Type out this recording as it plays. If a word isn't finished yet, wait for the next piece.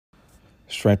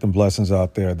Strength and blessings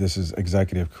out there. This is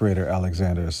executive creator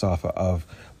Alexander Asafa of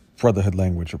Brotherhood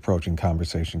Language, approaching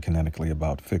conversation kinetically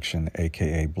about fiction,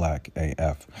 aka Black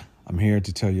AF. I'm here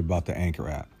to tell you about the Anchor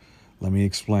app. Let me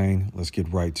explain. Let's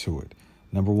get right to it.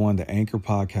 Number one, the Anchor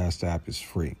podcast app is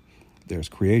free. There's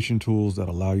creation tools that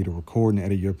allow you to record and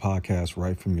edit your podcast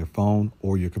right from your phone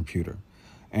or your computer.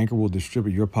 Anchor will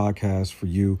distribute your podcast for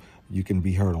you. You can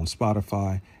be heard on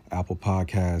Spotify, Apple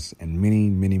Podcasts, and many,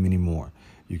 many, many more.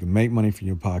 You can make money from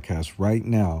your podcast right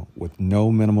now with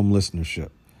no minimum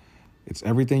listenership. It's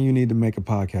everything you need to make a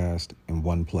podcast in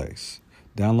one place.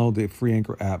 Download the free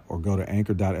Anchor app or go to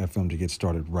anchor.fm to get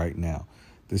started right now.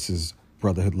 This is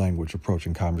Brotherhood Language,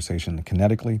 approaching conversation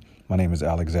kinetically. My name is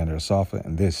Alexander Asafa,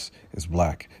 and this is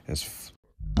Black as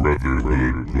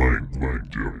Brotherhood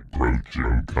Language,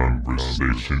 approaching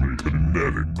conversation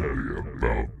kinetically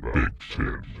about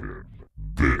fiction.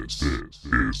 This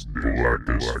is Black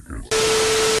as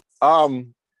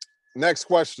Next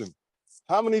question.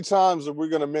 How many times are we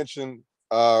going to mention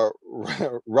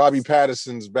Robbie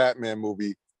Pattinson's Batman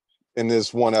movie in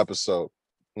this one episode?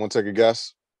 Want to take a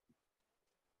guess?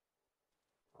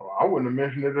 Oh, I wouldn't have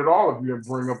mentioned it at all if you didn't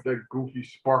bring up that goofy,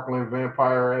 sparkling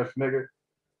vampire ass nigga.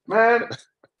 Man,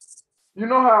 you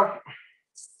know how.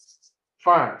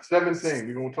 Fine, 17.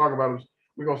 We're going to talk about him.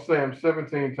 We're going to say him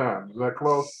 17 times. Is that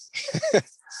close?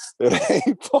 It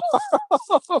ain't far.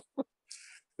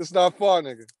 It's not far,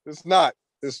 nigga. It's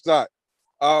not.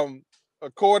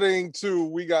 According to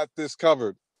We Got This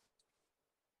Covered,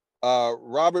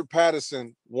 Robert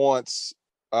Pattinson wants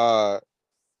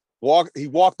he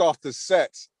walked off the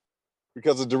set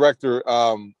because of director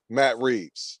Matt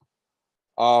Reeves.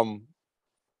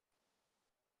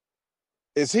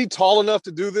 Is he tall enough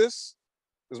to do this?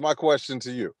 Is my question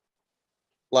to you.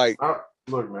 Like,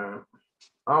 look, man,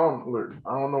 I don't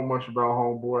know much about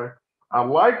Homeboy. I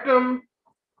liked him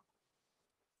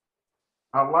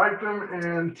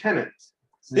in Tenet.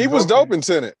 He was dope in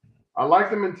Tenet. I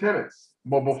liked him in Tenet.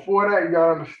 But before that, you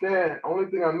gotta understand,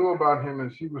 only thing I knew about him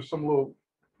is he was some little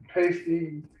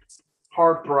pasty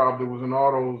heartthrob that was in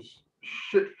all those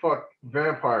shit fuck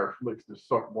vampire flicks that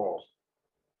suck balls.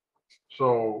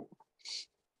 So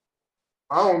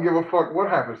I don't give a fuck what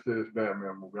happens to this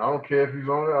Batman movie. I don't care if he's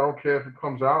on it. I don't care if it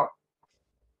comes out.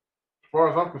 As far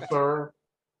as I'm concerned,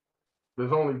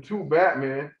 there's only two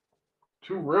Batman,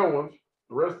 two real ones.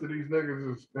 The rest of these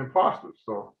niggas is imposters.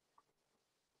 So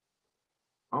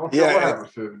I don't care what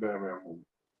happens to this Batman movie.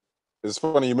 It's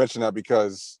funny you mention that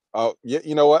because,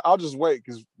 you know what? I'll just wait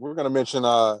because we're going to mention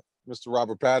Mr.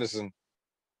 Robert Pattinson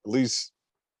at least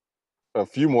a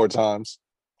few more times.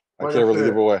 I can't really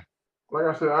give away. Like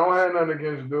I said, I don't have nothing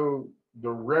against dude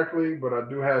directly, but I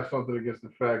do have something against the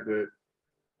fact that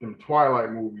them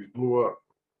Twilight movies blew up.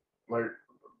 Like,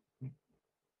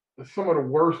 it's some of the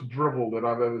worst drivel that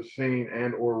I've ever seen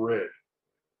and or read,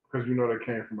 because you know they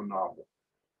came from a novel.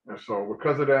 And so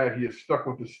because of that, he is stuck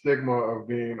with the stigma of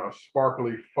being a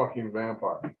sparkly fucking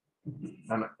vampire.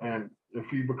 And if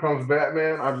he becomes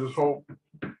Batman, I just hope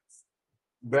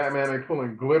Batman ain't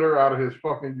pulling glitter out of his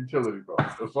fucking utility belt.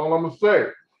 That's all I'm gonna say.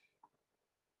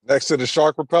 Next to the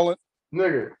shark repellent?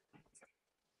 Nigga.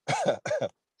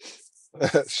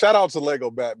 Shout out to Lego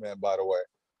Batman, by the way.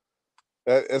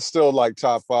 It's still like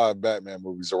top 5 Batman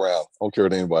movies around. I don't care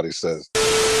what anybody says.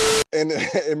 And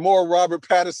in more Robert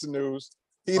Pattinson news,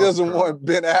 he doesn't want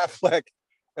Ben Affleck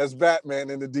as Batman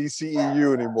in the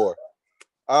DCEU anymore.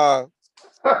 You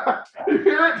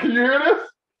hear it? Can you hear this?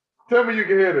 Tell me you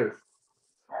can hear this.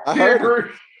 I heard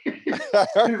it.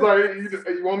 He's like,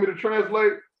 you want me to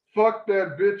translate? Fuck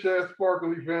that bitch ass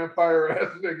sparkly vampire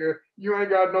ass nigga. You ain't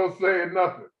got no saying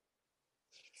nothing.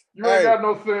 You ain't got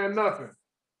no saying nothing.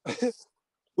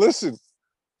 Listen,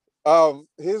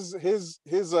 his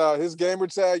gamer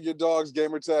tag, your dog's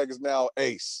gamer tag is now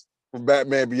Ace from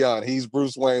Batman Beyond. He's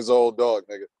Bruce Wayne's old dog,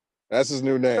 nigga. That's his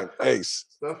new name, Ace.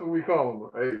 That's what we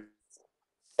call him, Ace.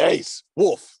 Ace,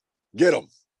 Wolf, get him,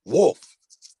 Wolf.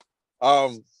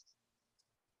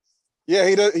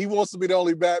 Yeah, he wants to be the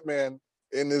only Batman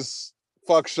in this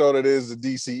fuck show that is the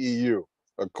DCEU,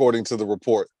 according to the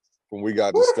report from We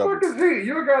Got Discovered. Who the fuck is he?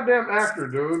 You're a goddamn actor,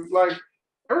 dude. Like,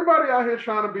 everybody out here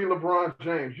trying to be LeBron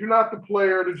James. You're not the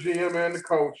player, the GM, and the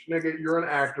coach. Nigga, you're an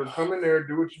actor. Come in there,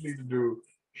 do what you need to do.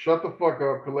 Shut the fuck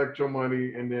up, collect your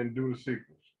money, and then do the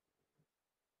sequels.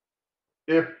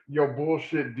 If your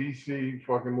bullshit DC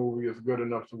fucking movie is good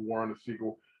enough to warrant a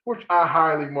sequel, which I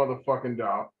highly motherfucking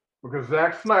doubt, because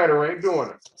Zack Snyder ain't doing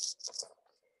it.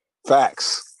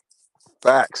 Facts.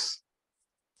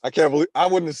 I can't believe I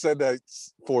wouldn't have said that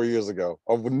 4 years ago.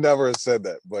 I would never have said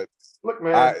that, but look,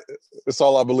 man, it's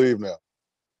all I believe now.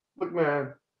 Look,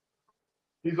 man,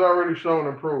 He's already shown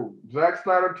improved. Zack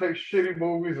Snyder takes shitty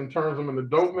movies and turns them into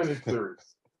dope miniseries.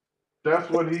 That's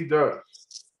what he does.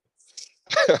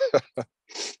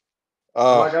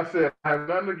 Like I said, I have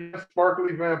nothing against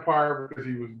Sparkly Vampire because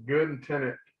he was good in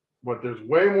Tenet, but there's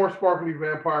way more Sparkly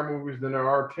Vampire movies than there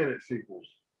are Tenet sequels.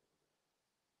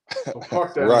 So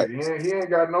fuck that Right. nigga. He ain't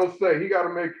got no say. He got to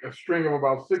make a string of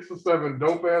about 6 or 7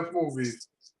 dope-ass movies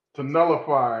to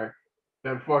nullify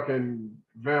that fucking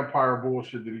vampire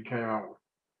bullshit that he came out with.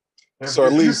 So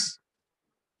at least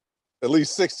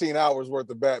 16 hours worth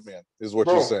of Batman is what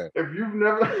you're saying. If you've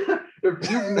never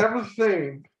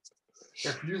seen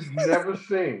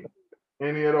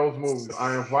any of those movies,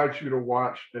 I invite you to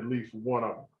watch at least one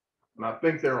of them. And I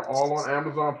think they're all on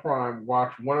Amazon Prime.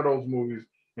 Watch one of those movies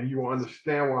and you will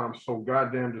understand why I'm so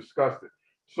goddamn disgusted.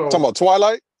 So talking about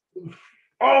Twilight?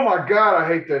 Oh my God, I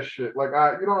hate that shit. Like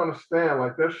you don't understand.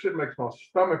 Like that shit makes my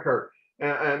stomach hurt.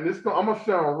 And this I'm gonna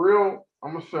sound real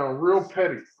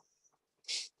petty.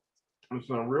 I'm gonna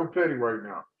sound real petty right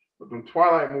now. But them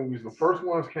Twilight movies, the first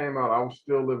ones came out, I was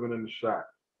still living in the shack.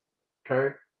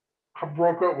 Okay? I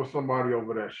broke up with somebody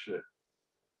over that shit.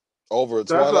 Over a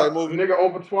Twilight movie? Nigga,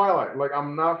 over Twilight. Like,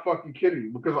 I'm not fucking kidding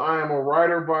you because I am a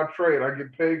writer by trade. I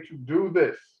get paid to do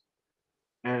this.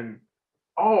 And,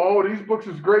 these books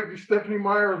is great. These Stephanie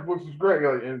Meyer's books is great.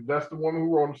 And that's the woman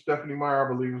who wrote them, Stephanie Meyer, I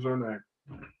believe is her name.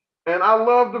 And I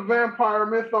love the vampire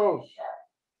mythos.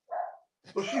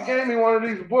 So she gave me one of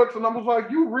these books, and I was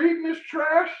like, you reading this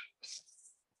trash?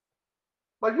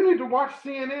 Like, you need to watch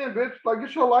CNN, bitch. Like,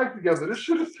 get your life together. This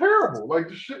shit is terrible. Like,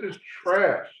 this shit is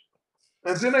trash.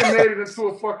 And then they made it into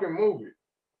a fucking movie.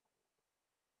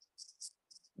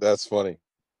 That's funny.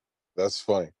 That's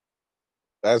funny,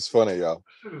 y'all.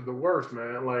 Shit is the worst,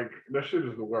 man. Like, that shit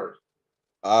is the worst.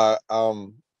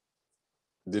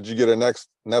 Did you get a next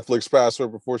Netflix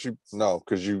password before she? No,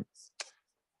 because you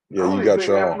got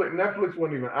your own. Netflix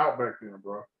wasn't even out back then,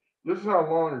 bro. This is how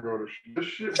long ago this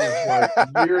shit was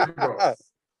like years ago.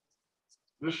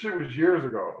 This shit was years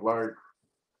ago. Like,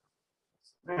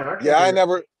 man,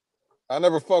 I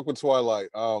never fuck with Twilight.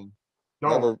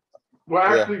 Never. Well,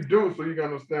 I actually do, so you can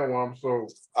understand why I'm so.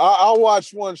 I'll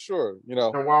watch one, sure. You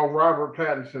know. And while Robert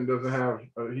Pattinson doesn't have,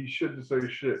 he shouldn't say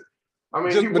shit. I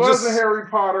mean, he was a Harry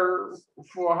Potter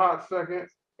for a hot second,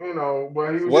 you know,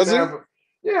 but he was he?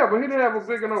 Yeah, but he didn't have a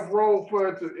big enough role for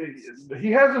it to. He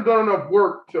hasn't done enough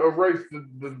work to erase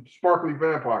the sparkly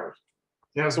vampires.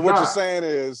 So what you're saying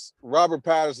is Robert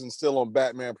Pattinson's still on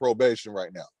Batman probation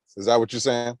right now. Is that what you're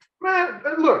saying? Man,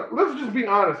 look, let's just be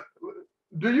honest.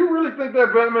 Do you really think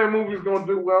that Batman movie is going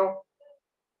to do well?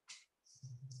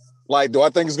 Like, do I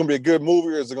think it's going to be a good movie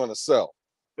or is it going to sell?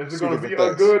 Is it going to be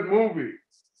a good movie?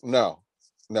 No.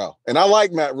 And I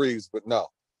like Matt Reeves, but no.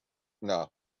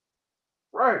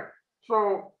 Right.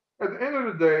 So at the end of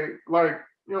the day, like,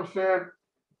 you know what I'm saying?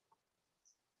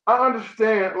 I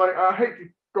understand, like, I hate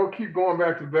to keep going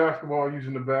back to basketball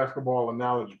using the basketball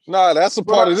analogies. Nah, that's a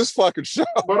part of this fucking show.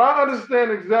 But I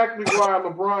understand exactly why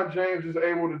LeBron James is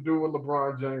able to do what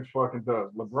LeBron James fucking does.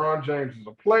 LeBron James is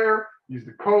a player, he's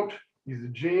the coach, he's the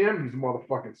GM, he's a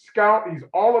motherfucking scout, he's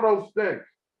all of those things.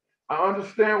 I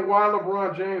understand why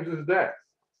LeBron James is that.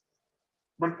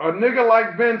 But a nigga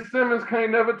like Ben Simmons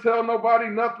can't never tell nobody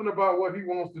nothing about what he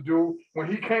wants to do when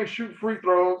he can't shoot free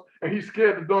throws and he's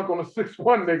scared to dunk on a 6'1"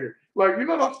 nigga. Like, you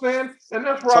know what I'm saying? And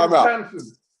that's Robert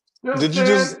Pattinson. You know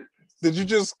did you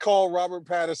just call Robert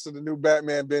Pattinson the new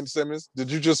Batman Ben Simmons?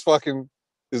 Did you just fucking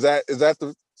is that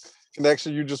the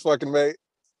connection you just fucking made?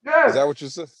 Yes. Is that what you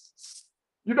said?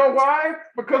 You know why?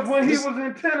 Because when he was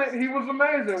in Tenet, he was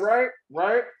amazing, right?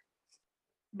 Right?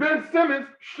 Ben Simmons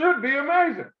should be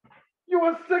amazing. You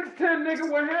a 6'10"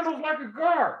 nigga with handles like a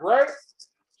guard, right?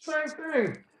 Same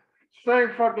thing. Same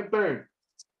fucking thing.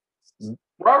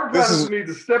 Robert Pattinson needs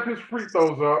to step his free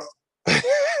throws up,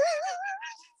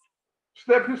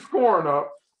 step his scoring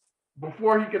up,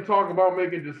 before he can talk about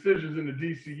making decisions in the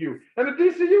DCU. And the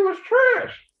DCU is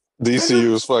trash.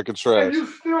 DCU is fucking trash. And you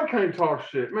still can't talk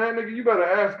shit, man. Nigga, you better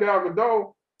ask Gal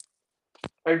Gadot.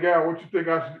 Hey, Gal, what you think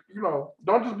I should, you know,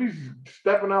 don't just be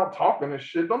stepping out talking and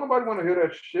shit. Don't nobody want to hear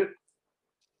that shit.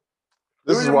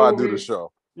 This is why I do the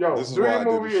show. Yo, do your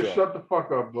movie and shut the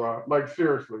fuck up, bro. Like,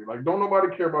 seriously. Like, don't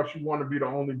nobody care about you want to be the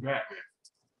only Batman.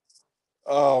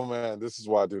 Oh, man, this is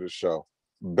why I do the show.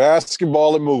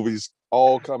 Basketball and movies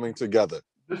all coming together.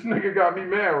 This nigga got me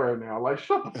mad right now. Like,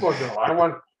 shut the fuck up. I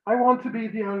want to be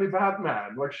the only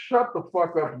Batman. Like, shut the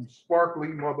fuck up, you sparkly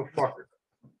motherfucker.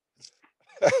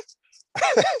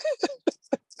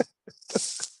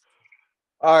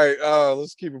 All right,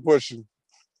 let's keep it pushing.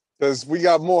 Because we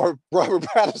got more Robert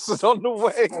Pattinson on the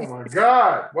way. Oh my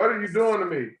God. What are you doing to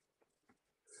me?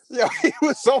 Yeah, he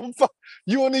was on.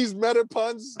 You and these meta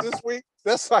puns this week.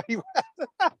 That's how you.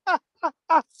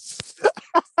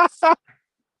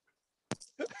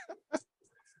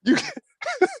 you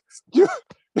you.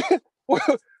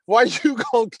 Why you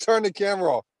gonna turn the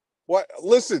camera off? What?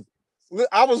 Listen,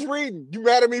 I was reading. You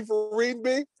mad at me for reading,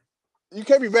 B? You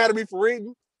can't be mad at me for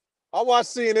reading. I watch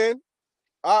CNN.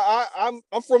 I'm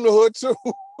from the hood too.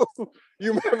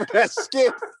 You remember that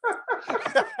skit?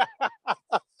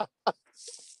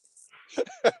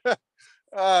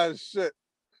 Ah, shit.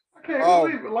 I can't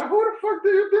believe it. Like, who the fuck do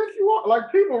you think you are?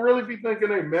 Like, people really be thinking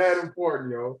they mad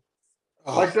important, yo.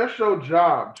 Like, that's your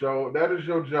job, Joe. That is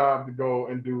your job to go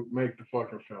and make the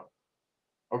fucking film.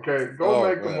 Okay, go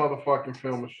make the motherfucking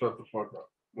film and shut the fuck up.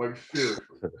 Like, seriously.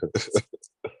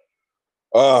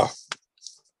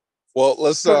 Well,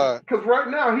 let's because right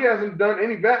now he hasn't done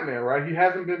any Batman, right? He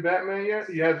hasn't been Batman yet.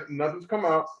 He hasn't. Nothing's come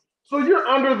out. So you're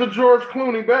under the George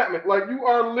Clooney Batman. Like, you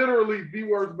are literally the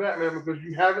worst Batman because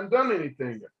you haven't done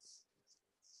anything yet.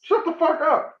 Shut the fuck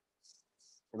up.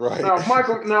 Right. Now, if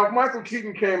Michael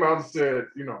Keaton came out and said,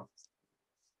 you know,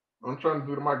 I'm trying to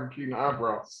do the Michael Keaton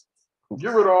eyebrow.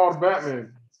 Get rid of all the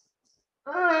Batman.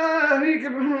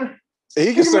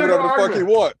 He can say whatever the fuck he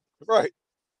want. Right.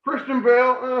 Christian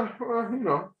Bale, you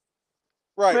know.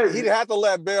 Right. Maybe. He'd have to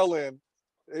let Bale in.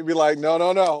 He'd be like, no,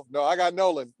 I got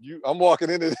Nolan. I'm walking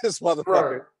into this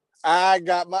motherfucker. Right. I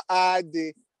got my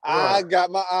ID. Right. I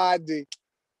got my ID.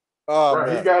 Right.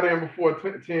 Man. He got in before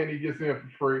 10. He gets in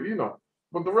for free, you know.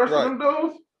 But the rest of them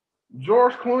dudes,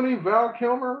 George Clooney, Val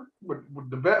Kilmer, with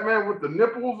the Batman with the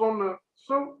nipples on the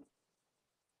suit.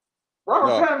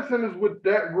 Robert Pattinson is with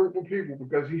that group of people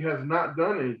because he has not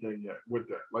done anything yet with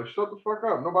that. Like, shut the fuck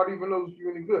up. Nobody even knows if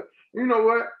you're any good. You know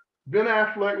what? Ben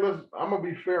Affleck, I'm going to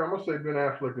be fair. I'm going to say Ben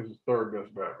Affleck is the third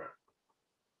best Batman.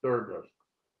 Third best.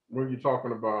 When you're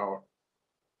talking about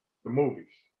the movies.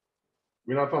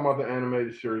 We're not talking about the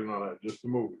animated series and all that, just the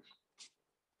movies.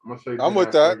 I'm going to say Ben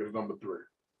Affleck is number 3.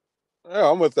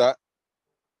 Yeah, I'm with that.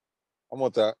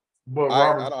 But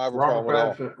I don't have a problem with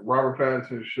all. Robert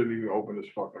Pattinson shouldn't even open his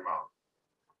fucking mouth.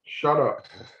 Shut up.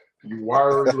 You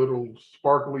wiry little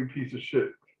sparkly piece of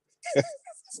shit.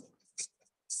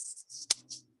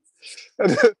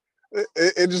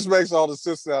 It just makes all the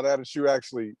sense now that you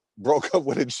actually broke up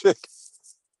with a chick.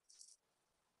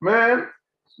 Man,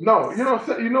 no, you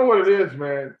know what it is,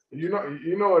 man. You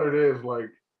know what it is.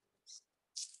 Like,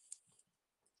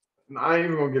 I ain't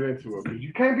even gonna get into it because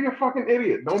you can't be a fucking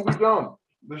idiot. Don't be dumb.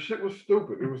 The shit was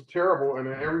stupid. It was terrible, and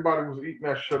then everybody was eating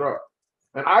that shit up.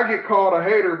 And I get called a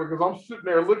hater because I'm sitting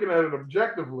there looking at it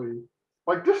objectively.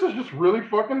 Like, this is just really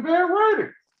fucking bad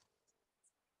writing.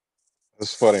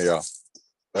 That's funny, y'all.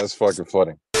 That's fucking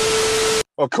funny.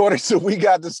 According to We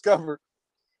Got Discovered,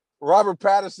 Robert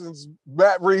Pattinson's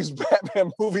Matt Reeves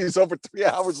Batman movie is over 3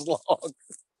 hours long.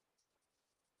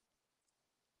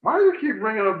 Why do you keep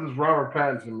bringing up this Robert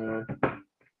Pattinson, man?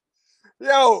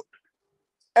 Yo,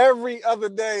 every other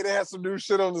day they had some new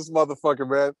shit on this motherfucker,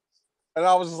 man. And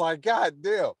I was just like, God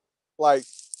damn. Like,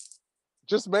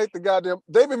 just make the goddamn...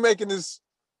 They've been making this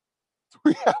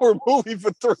 3-hour movie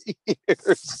for 3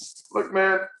 years. Look,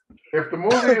 man, if the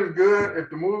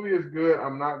movie is good,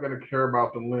 I'm not going to care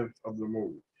about the length of the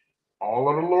movie. All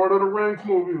of the Lord of the Rings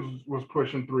movies was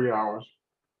pushing 3 hours.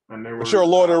 And they were... But you're a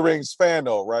Lord of the Rings fan,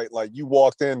 though, right? Like, you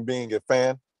walked in being a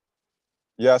fan?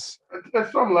 Yes? At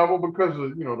some level, because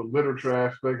of, you know, the literature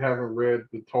aspect, haven't read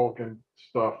the Tolkien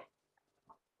stuff.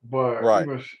 But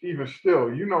even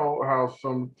still, you know how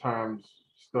sometimes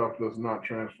stuff does not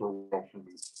transfer well from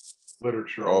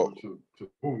literature over to the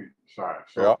movie side.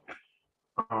 So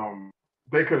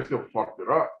they could have still fucked it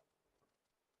up.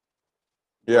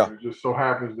 Yeah. But it just so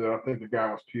happens that I think the guy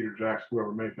was Peter Jackson,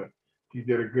 whoever made that. He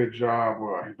did a good job.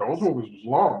 Those movies was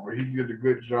long, but he did a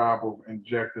good job of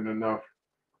injecting enough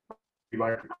to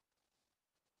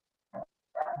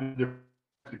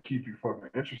keep you fucking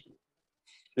interested.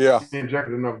 Yeah. He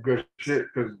injected enough good shit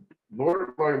because Lord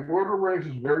of the Rings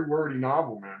is a very wordy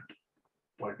novel, man.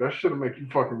 Like, that should make you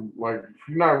fucking, like, if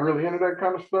you're not really into that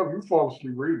kind of stuff, you fall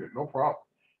asleep reading it, no problem.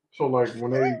 So, like,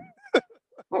 when they,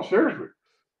 no, seriously.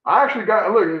 I actually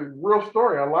real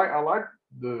story. I like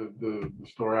the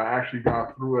story. I actually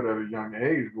got through it at a young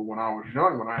age, but when I was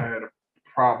young, when I had a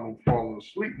problem falling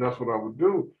asleep, that's what I would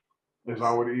do, is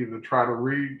I would either try to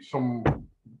read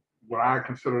what I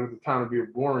considered at the time to be a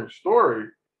boring story,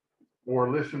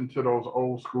 or listen to those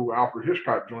old school Alfred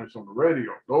Hitchcock joints on the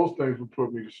radio. Those things would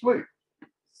put me to sleep.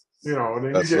 You know, and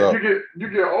then you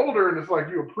get older, and it's like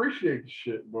you appreciate the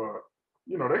shit, but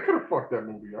you know, they could have fucked that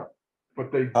movie up.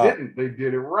 But they didn't. They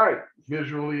did it right.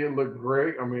 Visually, it looked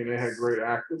great. I mean, they had great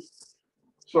actors.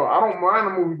 So I don't mind a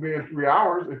movie being 3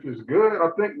 hours if it's good. I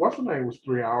think what's the name was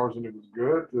 3 hours and it was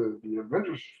good. The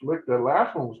Avengers flick, that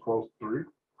last one was close to 3.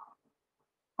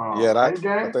 Yeah, I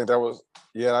Endgame, think that was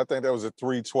I think that was a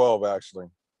 312 actually.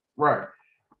 right?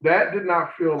 That did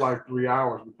not feel like 3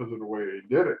 hours because of the way they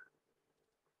did it.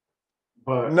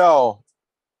 But No,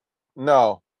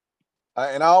 no.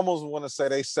 And I almost want to say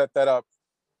they set that up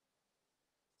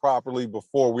properly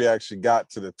before we actually got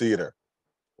to the theater.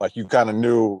 Like you kind of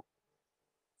knew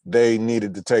they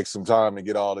needed to take some time to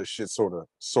get all this shit sort of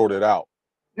sorted out.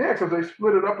 yeah, because they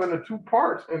split it up into 2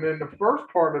 parts, and then the first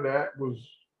part of that was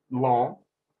long,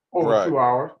 over Right. 2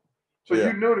 hours. So Yeah.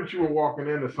 you knew that you were walking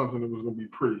into something that was going to be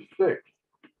pretty thick.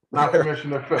 Not to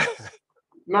mention the fact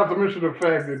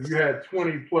that you had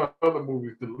 20 plus other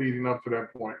movies leading up to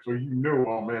that point. So you knew,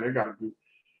 oh man, they got to do.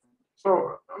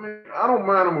 So I mean, I don't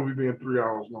mind a movie being 3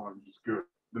 hours long. It's good.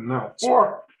 But no,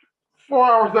 4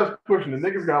 hours, that's pushing it.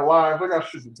 Niggas got lives. I got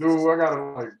shit to do. I gotta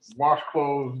like wash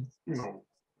clothes,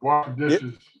 wash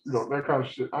dishes, that kind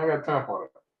of shit. I ain't got time for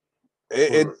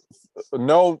that.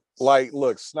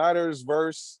 Look, Snyder's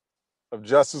verse of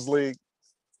Justice League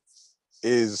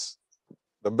is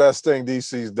the best thing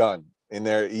DC's done in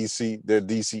their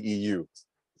DCEU,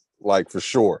 like for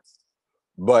sure.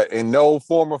 But in no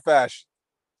form or fashion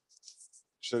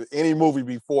should any movie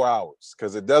be 4 hours,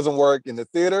 because it doesn't work in the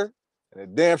theater and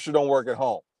it damn sure don't work at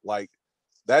home. Like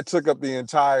that took up the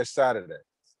entire Saturday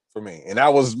for me. And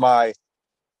that was my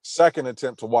second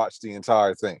attempt to watch the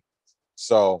entire thing.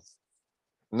 So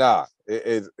nah,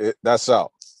 that's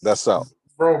out. That's out.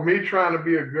 Bro, me trying to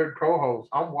be a good co-host,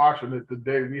 I'm watching it the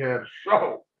day we had a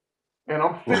show. And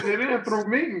I'm fitting it in through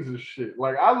meetings and shit.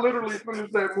 Like I literally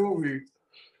finished that movie.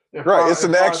 It's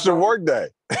an extra work day.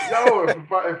 Yo,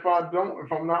 if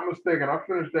I'm not mistaken, I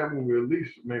finished that movie at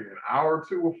least maybe an hour or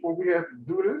two before we had to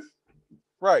do this.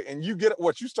 Right, and you get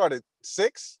what you started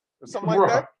 6 or something like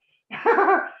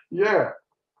that. Yeah.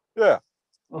 Yeah,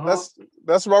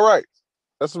 that's about right.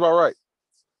 That's about right.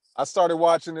 I started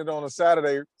watching it on a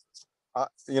Saturday.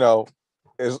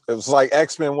 It was like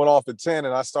X-Men went off at 10,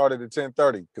 and I started at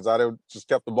 10:30 because I just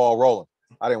kept the ball rolling.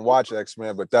 I didn't watch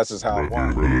X-Men, but that's just how I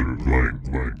watched.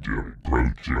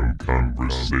 Approaching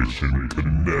conversation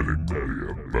kinetically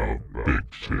about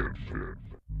fiction.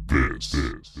 This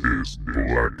is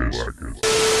Blackest